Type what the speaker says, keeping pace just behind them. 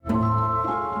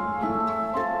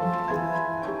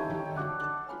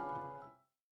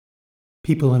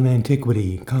People in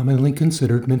antiquity commonly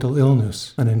considered mental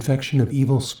illness an infection of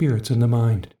evil spirits in the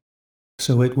mind.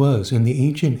 So it was in the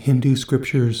ancient Hindu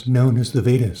scriptures known as the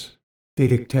Vedas.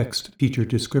 Vedic texts feature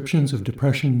descriptions of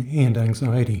depression and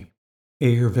anxiety.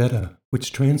 Ayurveda,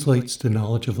 which translates to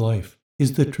knowledge of life,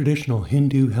 is the traditional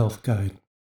Hindu health guide.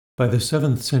 By the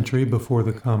 7th century before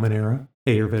the Common Era,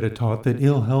 Ayurveda taught that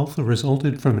ill health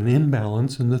resulted from an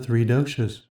imbalance in the three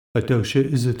doshas. A dosha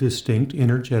is a distinct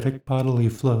energetic bodily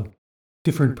flow.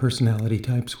 Different personality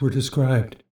types were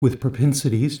described, with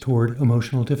propensities toward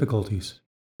emotional difficulties.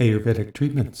 Ayurvedic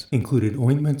treatments included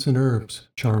ointments and herbs,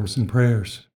 charms and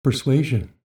prayers,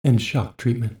 persuasion, and shock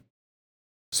treatment.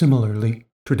 Similarly,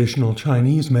 traditional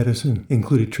Chinese medicine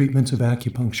included treatments of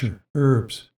acupuncture,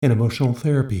 herbs, and emotional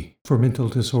therapy for mental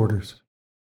disorders.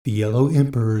 The Yellow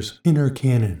Emperor's Inner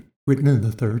Canon, written in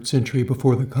the 3rd century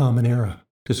before the Common Era,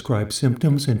 described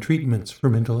symptoms and treatments for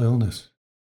mental illness.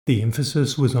 The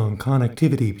emphasis was on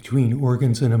connectivity between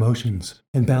organs and emotions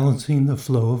and balancing the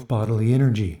flow of bodily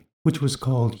energy, which was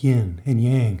called yin and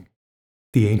yang.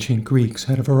 The ancient Greeks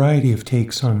had a variety of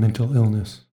takes on mental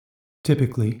illness.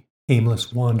 Typically,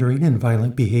 aimless wandering and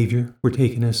violent behavior were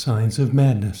taken as signs of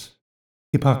madness.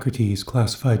 Hippocrates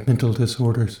classified mental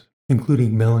disorders,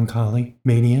 including melancholy,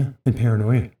 mania, and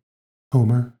paranoia.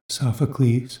 Homer,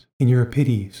 Sophocles, and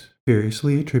Euripides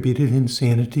variously attributed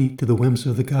insanity to the whims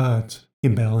of the gods,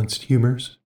 imbalanced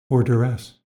humors, or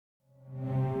duress.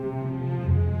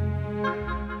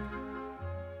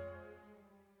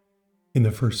 In the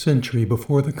 1st century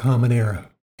before the Common Era,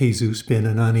 Jesus ben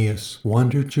Ananias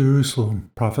wandered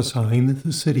Jerusalem, prophesying that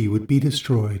the city would be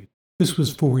destroyed. This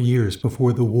was 4 years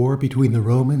before the war between the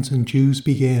Romans and Jews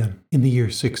began, in the year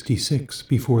 66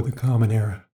 before the Common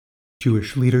Era.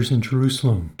 Jewish leaders in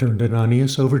Jerusalem turned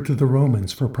Ananias over to the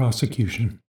Romans for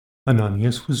prosecution.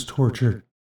 Ananias was tortured,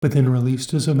 but then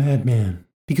released as a madman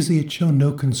because he had shown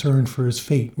no concern for his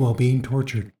fate while being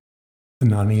tortured.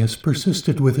 Ananias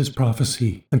persisted with his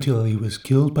prophecy until he was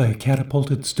killed by a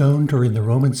catapulted stone during the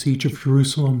Roman siege of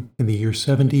Jerusalem in the year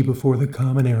 70 before the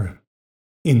Common Era.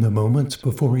 In the moments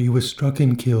before he was struck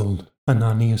and killed,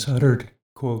 Ananias uttered,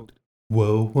 quote,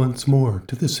 "Woe once more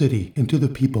to the city and to the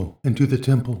people and to the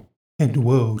temple, and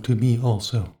woe to me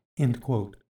also." End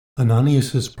quote.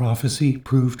 Ananias's prophecy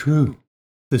proved true.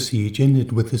 The siege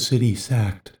ended with the city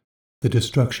sacked, the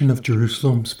destruction of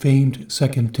Jerusalem's famed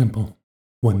Second Temple,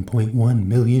 1.1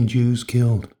 million Jews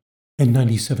killed, and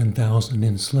 97,000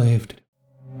 enslaved.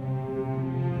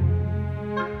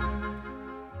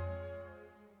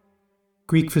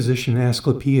 Greek physician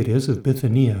Asclepiades of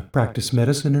Bithynia practiced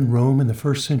medicine in Rome in the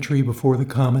 1st century before the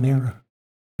Common Era.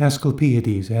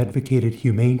 Asclepiades advocated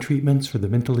humane treatments for the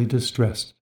mentally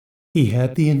distressed. He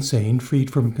had the insane freed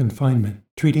from confinement,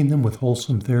 treating them with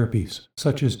wholesome therapies,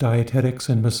 such as dietetics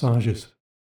and massages.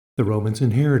 The Romans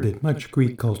inherited much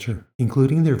Greek culture,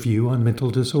 including their view on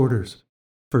mental disorders.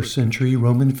 1st century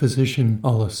Roman physician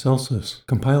Aulus Celsus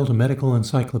compiled a medical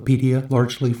encyclopedia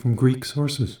largely from Greek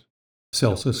sources.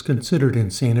 Celsus considered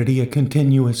insanity a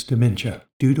continuous dementia,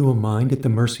 due to a mind at the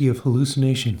mercy of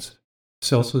hallucinations.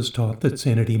 Celsus taught that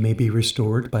sanity may be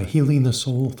restored by healing the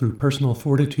soul through personal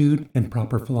fortitude and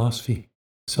proper philosophy.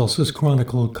 Celsus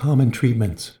chronicled common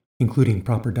treatments, including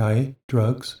proper diet,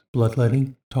 drugs,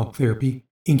 bloodletting, talk therapy,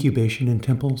 incubation in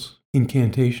temples,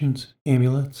 incantations,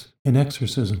 amulets, and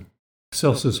exorcism.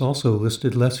 Celsus also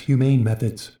listed less humane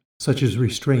methods, such as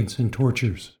restraints and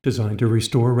tortures, designed to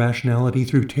restore rationality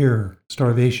through terror,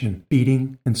 starvation,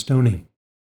 beating, and stoning.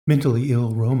 Mentally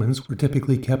ill Romans were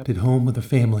typically kept at home with a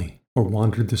family, or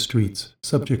wandered the streets,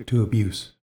 subject to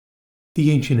abuse. The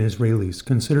ancient Israelis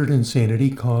considered insanity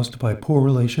caused by poor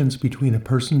relations between a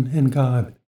person and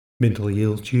God. Mentally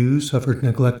ill Jews suffered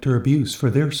neglect or abuse for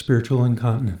their spiritual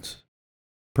incontinence.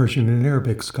 Persian and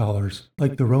Arabic scholars,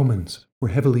 like the Romans, were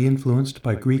heavily influenced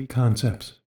by Greek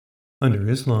concepts. Under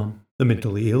Islam, the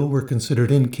mentally ill were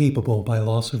considered incapable by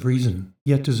loss of reason,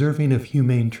 yet deserving of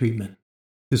humane treatment.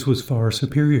 This was far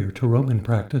superior to Roman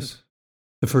practice.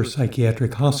 The first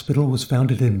psychiatric hospital was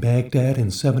founded in Baghdad in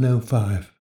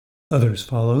 705. Others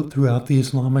followed throughout the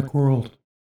Islamic world.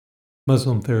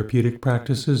 Muslim therapeutic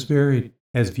practices varied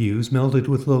as views melded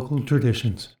with local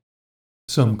traditions.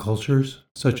 Some cultures,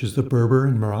 such as the Berber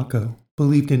in Morocco,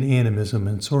 believed in animism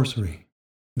and sorcery.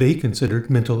 They considered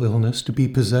mental illness to be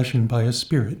possession by a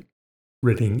spirit.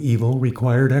 Ridding evil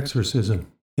required exorcism,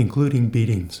 including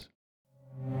beatings.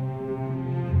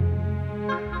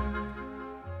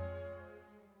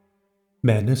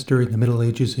 Madness during the Middle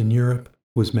Ages in Europe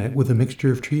was met with a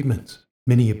mixture of treatments,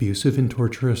 many abusive and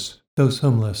torturous, though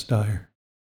some less dire.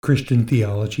 Christian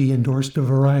theology endorsed a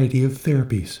variety of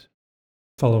therapies.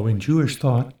 Following Jewish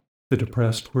thought, The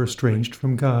depressed were estranged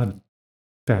from God.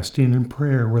 Fasting and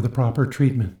prayer were the proper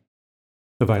treatment.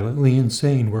 The violently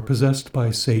insane were possessed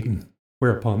by Satan,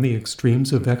 whereupon the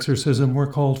extremes of exorcism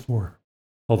were called for.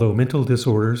 Although mental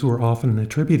disorders were often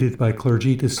attributed by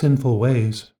clergy to sinful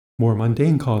ways, more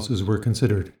mundane causes were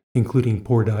considered, including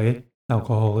poor diet,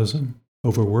 alcoholism,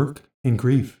 overwork, and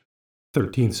grief.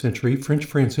 13th century French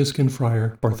Franciscan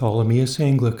friar Bartholomeus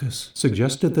Anglicus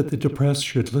suggested that the depressed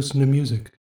should listen to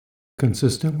music.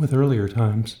 Consistent with earlier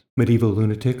times, medieval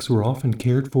lunatics were often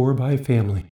cared for by a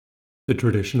family. The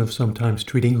tradition of sometimes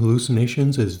treating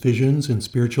hallucinations as visions and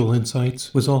spiritual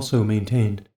insights was also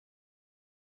maintained.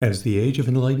 As the Age of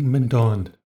Enlightenment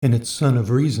dawned, and its sun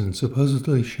of reason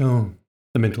supposedly shone,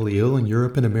 the mentally ill in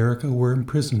Europe and America were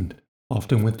imprisoned,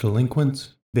 often with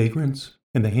delinquents, vagrants,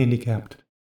 and the handicapped.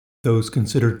 Those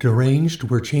considered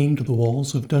deranged were chained to the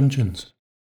walls of dungeons.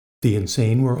 The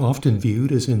insane were often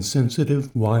viewed as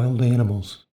insensitive, wild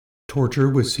animals. Torture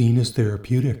was seen as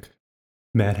therapeutic.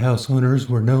 Madhouse owners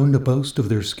were known to boast of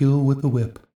their skill with the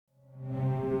whip.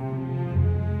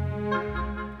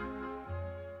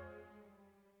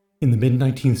 In the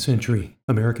mid-19th century,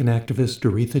 American activist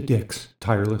Doretha Dix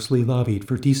tirelessly lobbied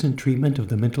for decent treatment of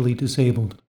the mentally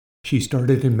disabled. She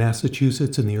started in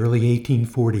Massachusetts in the early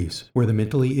 1840s, where the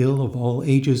mentally ill of all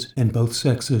ages and both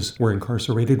sexes were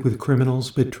incarcerated with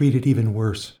criminals but treated even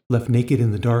worse, left naked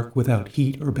in the dark without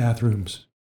heat or bathrooms.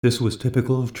 This was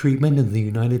typical of treatment in the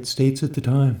United States at the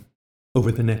time.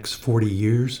 Over the next 40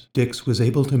 years, Dix was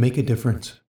able to make a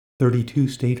difference. 32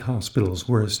 state hospitals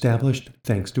were established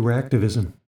thanks to her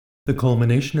activism. The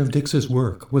culmination of Dix's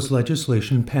work was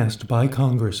legislation passed by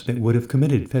Congress that would have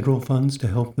committed federal funds to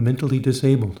help the mentally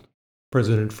disabled.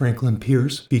 President Franklin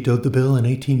Pierce vetoed the bill in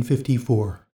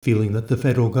 1854, feeling that the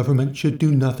federal government should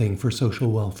do nothing for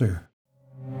social welfare.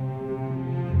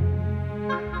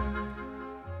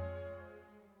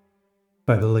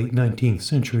 By the late 19th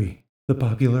century, the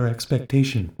popular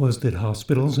expectation was that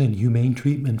hospitals and humane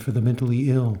treatment for the mentally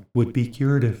ill would be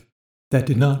curative. That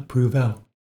did not prove out.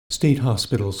 State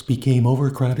hospitals became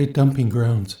overcrowded dumping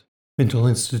grounds. Mental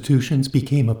institutions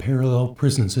became a parallel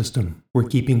prison system, where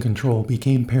keeping control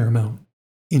became paramount.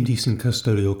 Indecent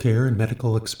custodial care and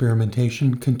medical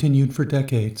experimentation continued for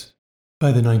decades.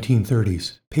 By the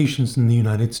 1930s, patients in the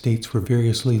United States were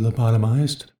variously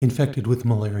lobotomized, infected with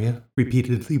malaria,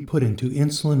 repeatedly put into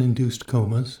insulin-induced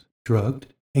comas, drugged,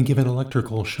 and given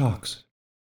electrical shocks.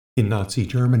 In Nazi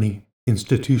Germany,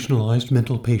 institutionalized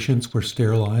mental patients were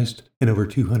sterilized and over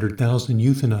 200,000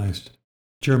 euthanized.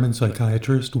 German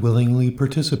psychiatrists willingly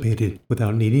participated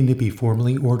without needing to be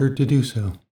formally ordered to do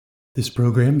so. This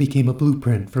program became a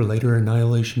blueprint for later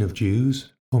annihilation of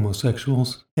Jews,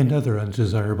 homosexuals, and other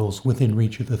undesirables within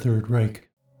reach of the Third Reich.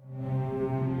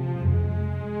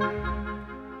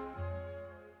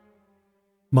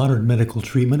 Modern medical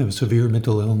treatment of severe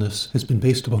mental illness has been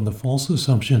based upon the false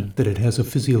assumption that it has a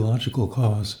physiological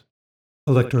cause.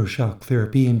 Electroshock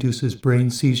therapy induces brain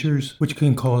seizures, which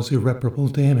can cause irreparable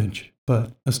damage,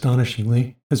 but,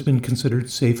 astonishingly, has been considered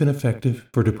safe and effective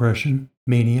for depression,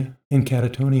 mania, and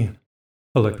catatonia.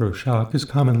 Electroshock is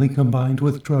commonly combined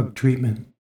with drug treatment.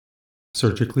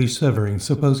 Surgically severing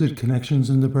supposed connections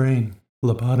in the brain,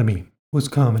 lobotomy, was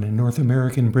common in North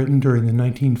American Britain during the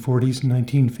 1940s and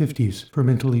 1950s for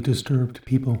mentally disturbed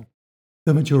people.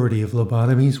 The majority of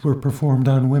lobotomies were performed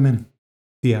on women.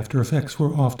 The after effects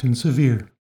were often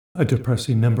severe. A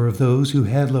depressing number of those who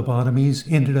had lobotomies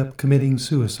ended up committing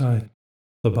suicide.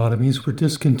 Lobotomies were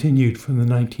discontinued from the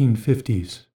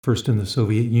 1950s, first in the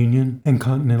Soviet Union and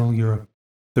continental Europe.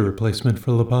 The replacement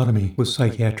for lobotomy was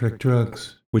psychiatric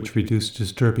drugs, which reduce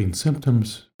disturbing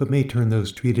symptoms but may turn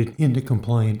those treated into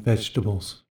compliant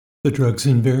vegetables. The drugs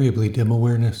invariably dim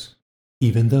awareness.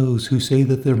 Even those who say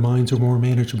that their minds are more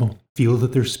manageable feel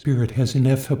that their spirit has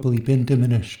ineffably been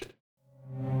diminished.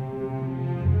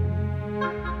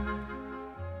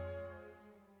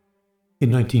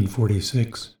 In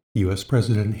 1946, U.S.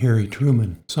 President Harry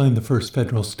Truman signed the first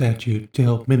federal statute to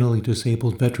help mentally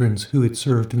disabled veterans who had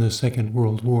served in the Second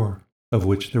World War, of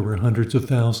which there were hundreds of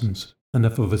thousands,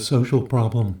 enough of a social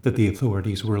problem that the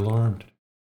authorities were alarmed.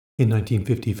 In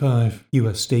 1955,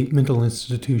 U.S. state mental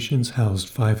institutions housed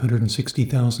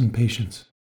 560,000 patients.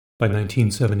 By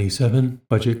 1977,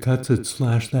 budget cuts had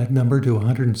slashed that number to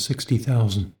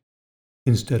 160,000.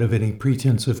 Instead of any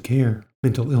pretense of care,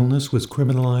 mental illness was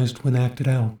criminalized when acted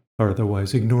out, or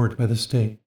otherwise ignored by the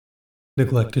state.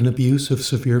 Neglect and abuse of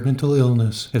severe mental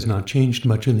illness has not changed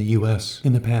much in the U.S.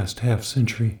 in the past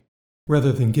half-century.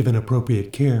 Rather than given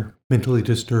appropriate care, mentally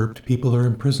disturbed people are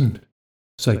imprisoned.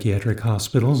 Psychiatric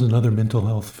hospitals and other mental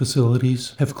health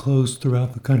facilities have closed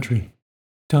throughout the country.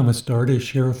 Thomas Dart is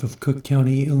sheriff of Cook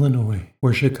County, Illinois,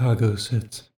 where Chicago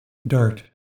sits. Dart,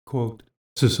 quote,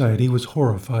 "Society was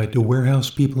horrified to warehouse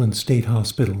people in state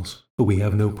hospitals, but we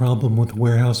have no problem with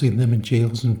warehousing them in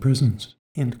jails and prisons."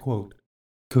 End quote.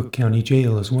 Cook County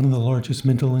Jail is one of the largest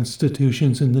mental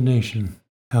institutions in the nation,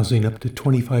 housing up to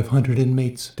 2,500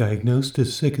 inmates diagnosed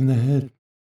as sick in the head.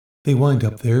 They wind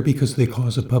up there because they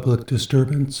cause a public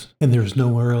disturbance, and there's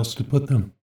nowhere else to put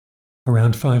them.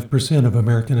 Around 5% of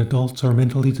American adults are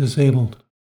mentally disabled.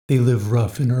 They live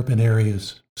rough in urban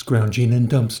areas, scrounging in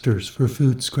dumpsters for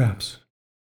food scraps.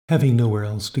 Having nowhere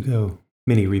else to go,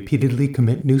 many repeatedly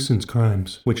commit nuisance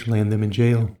crimes, which land them in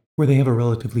jail, where they have a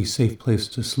relatively safe place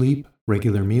to sleep,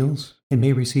 regular meals, and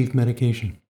may receive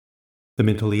medication. The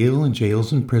mentally ill in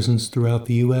jails and prisons throughout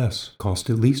the U.S. cost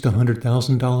at least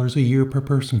 $100,000 a year per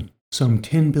person, some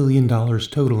 $10 billion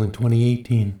total in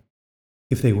 2018.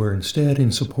 If they were instead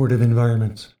in supportive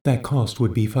environments, that cost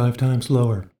would be 5 times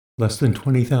lower, less than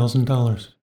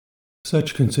 $20,000.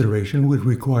 Such consideration would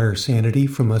require sanity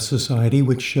from a society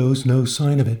which shows no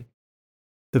sign of it.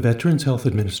 The Veterans Health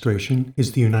Administration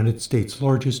is the United States'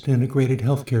 largest integrated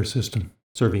healthcare system,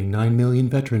 serving 9 million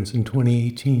veterans in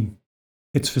 2018.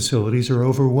 Its facilities are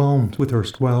overwhelmed with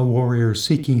erstwhile warriors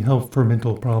seeking help for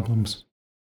mental problems.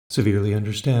 Severely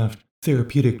understaffed,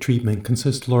 therapeutic treatment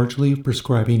consists largely of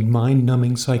prescribing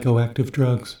mind-numbing psychoactive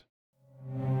drugs.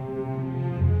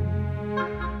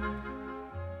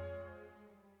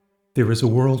 There is a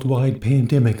worldwide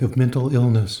pandemic of mental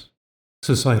illness.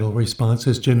 Societal response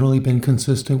has generally been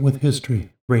consistent with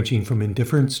history, ranging from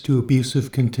indifference to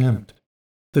abusive contempt.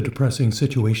 The depressing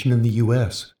situation in the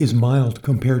U.S. is mild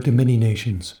compared to many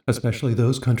nations, especially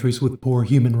those countries with poor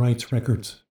human rights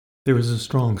records. There is a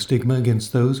strong stigma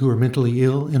against those who are mentally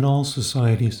ill in all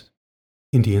societies.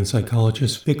 Indian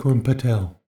psychologist Vikram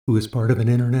Patel, who is part of an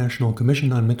international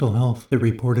commission on mental health that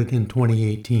reported in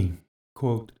 2018,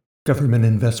 quote, "Government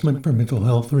investment for mental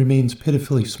health remains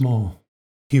pitifully small.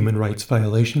 Human rights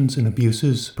violations and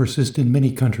abuses persist in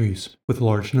many countries, with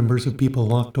large numbers of people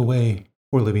locked away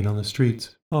or living on the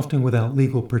streets, often without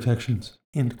legal protections."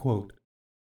 End quote.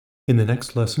 In the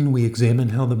next lesson, we examine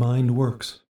how the mind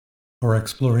works. Our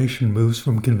exploration moves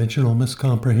from conventional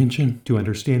miscomprehension to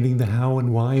understanding the how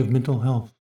and why of mental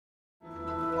health.